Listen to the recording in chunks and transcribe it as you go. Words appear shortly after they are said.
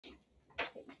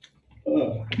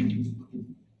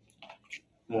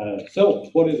So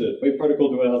what is it?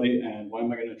 Wave-particle duality, and why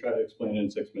am I going to try to explain it in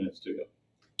 6 minutes to you?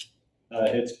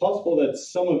 It's possible that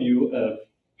some of you have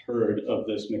heard of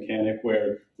this mechanic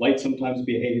where light sometimes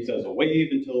behaves as a wave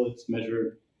until it's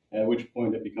measured, at which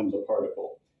point it becomes a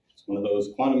particle. It's one of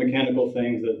those quantum mechanical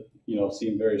things that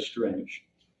seem very strange.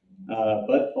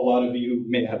 But a lot of you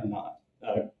may have not.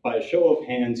 By a show of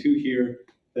hands, who here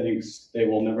thinks they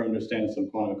will never understand some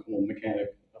quantum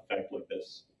mechanic effect like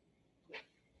this?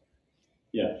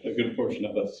 Yeah, a good portion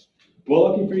of us. Well,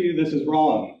 lucky for you, this is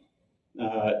wrong.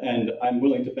 And I'm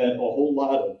willing to bet a whole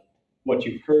lot of what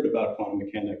you've heard about quantum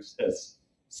mechanics has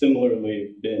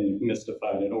similarly been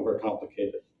mystified and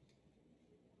overcomplicated.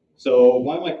 So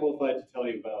why am I qualified to tell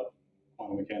you about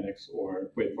quantum mechanics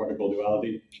or wave-particle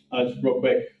duality? Just real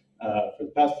quick, for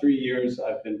the past 3 years,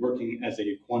 I've been working as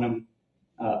a quantum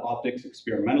optics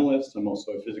experimentalist. I'm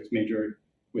also a physics major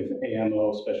with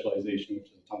AMO specialization, which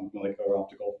is atomic molecular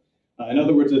optical. In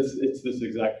other words, it's this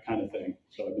exact kind of thing.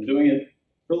 So I've been doing it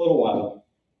for a little while.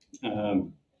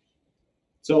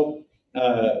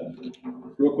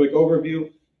 Real quick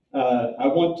overview. I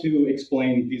want to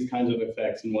explain these kinds of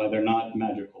effects and why they're not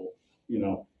magical,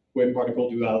 wave-particle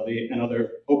duality and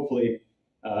hopefully,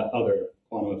 other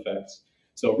quantum effects.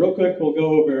 So real quick, we'll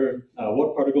go over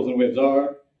what particles and waves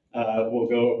are. We'll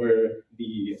go over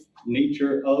the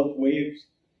nature of waves,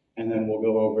 and then we'll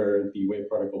go over the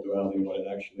wave-particle duality and what it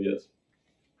actually is.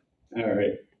 All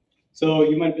right. So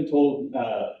you might have been told,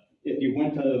 if you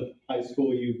went to high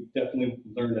school, you definitely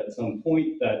learned at some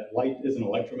point that light is an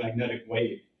electromagnetic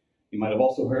wave. You might have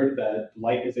also heard that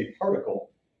light is a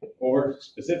particle, or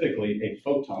specifically a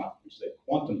photon, which is a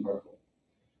quantum particle.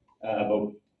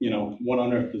 But what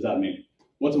on earth does that mean?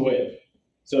 What's a wave?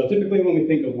 So typically when we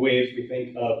think of waves, we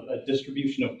think of a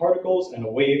distribution of particles, and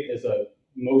a wave is a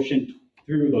motion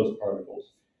through those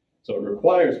particles. So it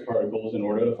requires particles in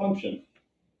order to function,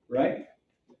 right?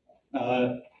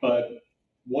 But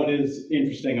what is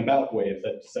interesting about waves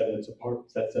that set it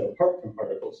apart from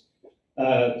particles?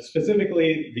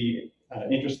 Specifically, the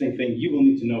interesting thing you will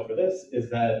need to know for this is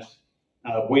that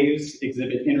waves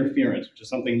exhibit interference, which is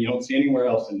something you don't see anywhere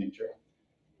else in nature,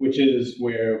 which is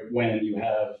where when you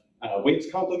have waves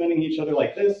complementing each other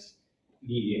like this,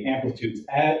 the amplitudes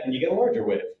add and you get a larger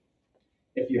wave.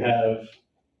 If you have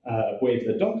waves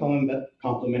that don't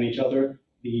complement each other,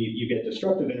 you get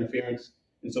destructive interference,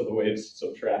 and so the waves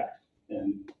subtract.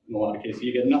 And in a lot of cases,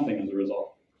 you get nothing as a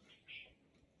result.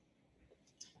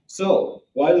 So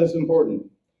why is this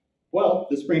important? Well,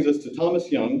 this brings us to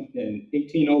Thomas Young in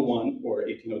 1801 or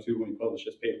 1802 when he published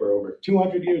this paper over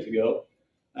 200 years ago,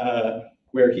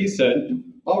 where he said,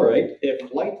 all right,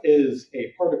 if light is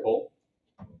a particle,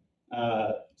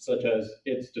 such as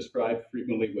it's described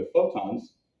frequently with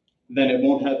photons, then it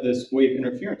won't have this wave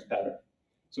interference pattern.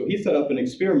 So he set up an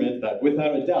experiment that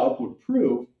without a doubt would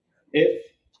prove if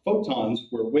photons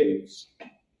were waves.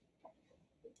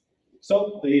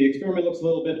 So the experiment looks a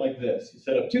little bit like this. You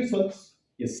set up two slits,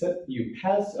 you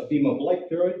pass a beam of light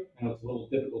through it, and it's a little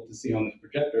difficult to see on this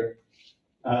projector.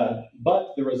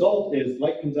 But the result is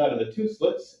light comes out of the two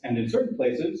slits, and in certain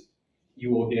places,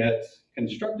 you will get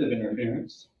constructive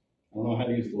interference. I don't know how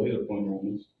to use the laser pointer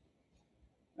on this.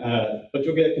 But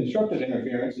you'll get constructive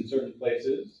interference in certain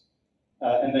places,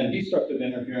 and then destructive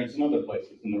interference in other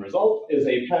places. And the result is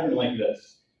a pattern like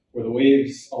this. Where the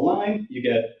waves align, you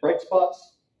get bright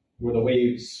spots. Where the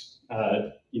waves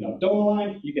don't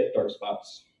align, you get dark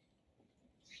spots.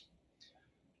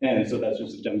 And so that's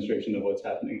just a demonstration of what's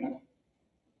happening there.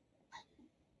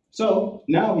 So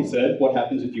now he said, what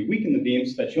happens if you weaken the beam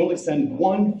so that you only send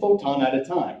one photon at a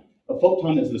time? A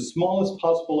photon is the smallest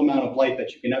possible amount of light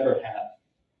that you can ever have.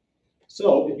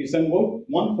 So if you send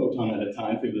one photon at a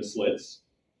time through the slits,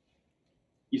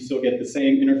 you still get the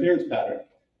same interference pattern.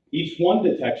 Each one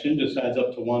detection just adds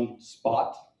up to one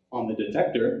spot on the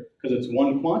detector because it's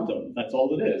one quantum. That's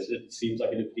all it is. It seems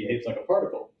like it behaves like a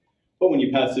particle. But when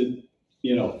you pass it,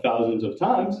 thousands of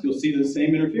times, you'll see the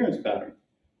same interference pattern.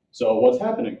 So what's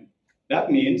happening?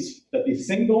 That means that these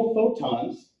single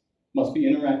photons must be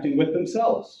interacting with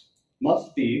themselves,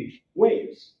 must be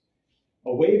waves.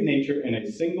 A wave nature in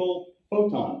a single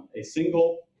photon, a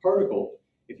single particle.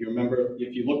 If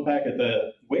you look back at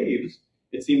the waves,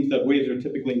 it seems that waves are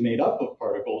typically made up of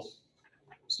particles,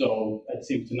 so that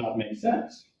seems to not make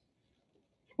sense.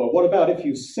 But what about if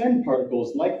you send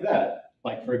particles like that?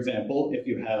 Like, for example, if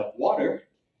you have water,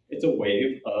 it's a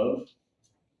wave of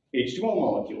H2O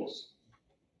molecules.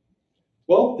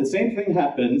 Well, the same thing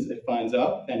happens, it finds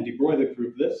out, and de Broglie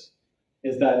proved this,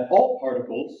 is that all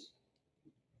particles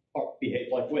behave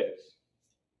like waves.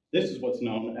 This is what's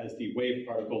known as the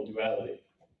wave-particle duality.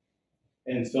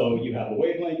 And so you have a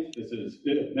wavelength. This is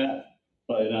math,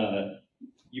 but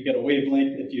you get a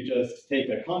wavelength if you just take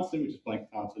a constant, which is Planck's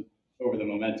constant, over the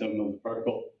momentum of the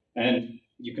particle, and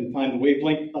you can find the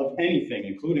wavelength of anything,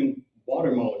 including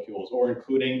water molecules, or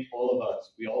including all of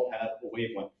us. We all have a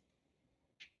wavelength.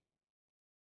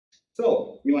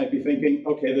 So you might be thinking,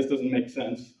 okay, this doesn't make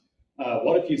sense.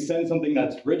 What if you send something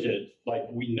that's rigid, like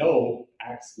we know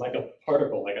acts like a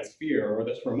particle, like a sphere or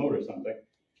this remote or something,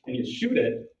 and you shoot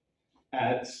it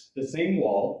at the same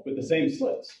wall with the same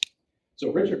slits?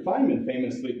 So Richard Feynman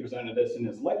famously presented this in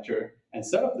his lecture and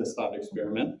set up this thought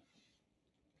experiment.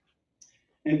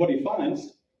 And what he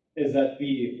finds is that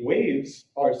the waves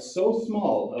are so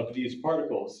small of these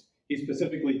particles. He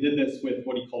specifically did this with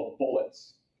what he called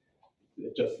bullets,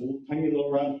 just tiny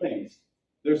little round things.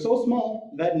 They're so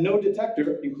small that no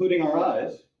detector, including our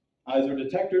eyes are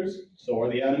detectors, so are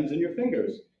the atoms in your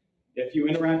fingers. If you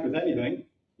interact with anything,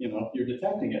 you're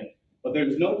detecting it. But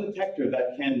there's no detector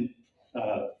that can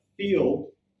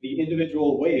feel the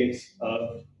individual waves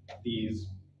of these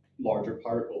larger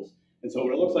particles. And so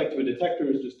what it looks like to a detector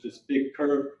is just this big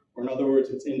curve, or in other words,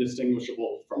 it's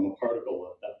indistinguishable from a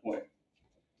particle at that point.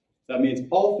 That means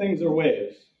all things are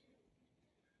waves.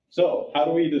 So how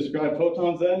do we describe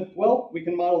photons then? Well, we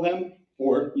can model them,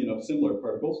 or similar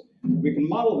particles, we can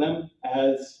model them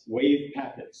as wave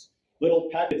packets, little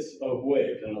packets of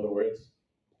waves, in other words,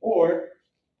 or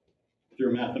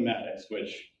through mathematics,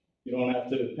 which you don't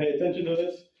have to pay attention to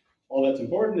this. All that's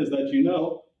important is that you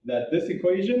know that this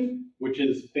equation, which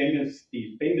is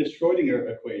the famous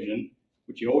Schrödinger equation,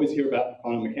 which you always hear about in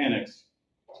quantum mechanics,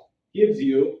 gives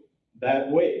you that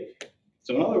wave.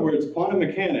 So in other words, quantum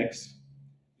mechanics,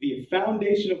 the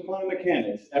foundation of quantum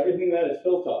mechanics, everything that is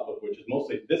built off of, which is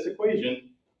mostly this equation,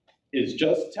 is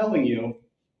just telling you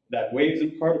that waves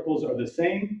and particles are the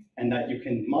same and that you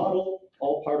can model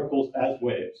all particles as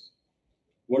waves.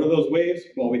 What are those waves?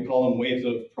 Well, we call them waves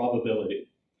of probability.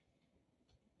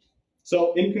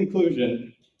 So in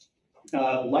conclusion,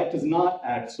 light does not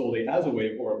act solely as a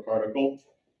wave or a particle,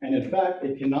 and in fact,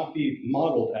 it cannot be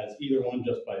modeled as either one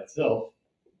just by itself,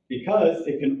 because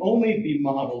it can only be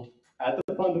modeled at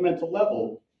the fundamental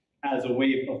level as a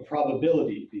wave of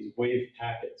probability, these wave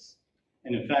packets.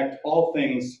 And in fact, all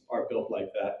things are built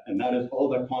like that, and that is all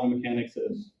that quantum mechanics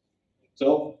is.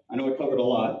 So I know I covered a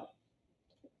lot,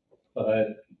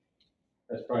 but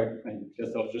that's probably, I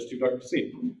guess that was just too dark to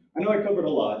see. I know I covered a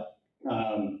lot,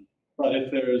 but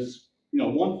if there's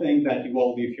one thing that you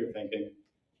all leave here thinking,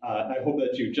 I hope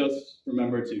that you just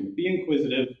remember to be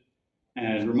inquisitive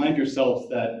and remind yourselves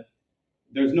that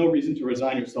there's no reason to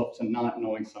resign yourself to not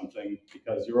knowing something,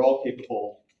 because you're all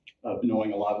capable of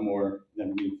knowing a lot more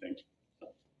than we think. So,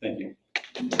 thank you.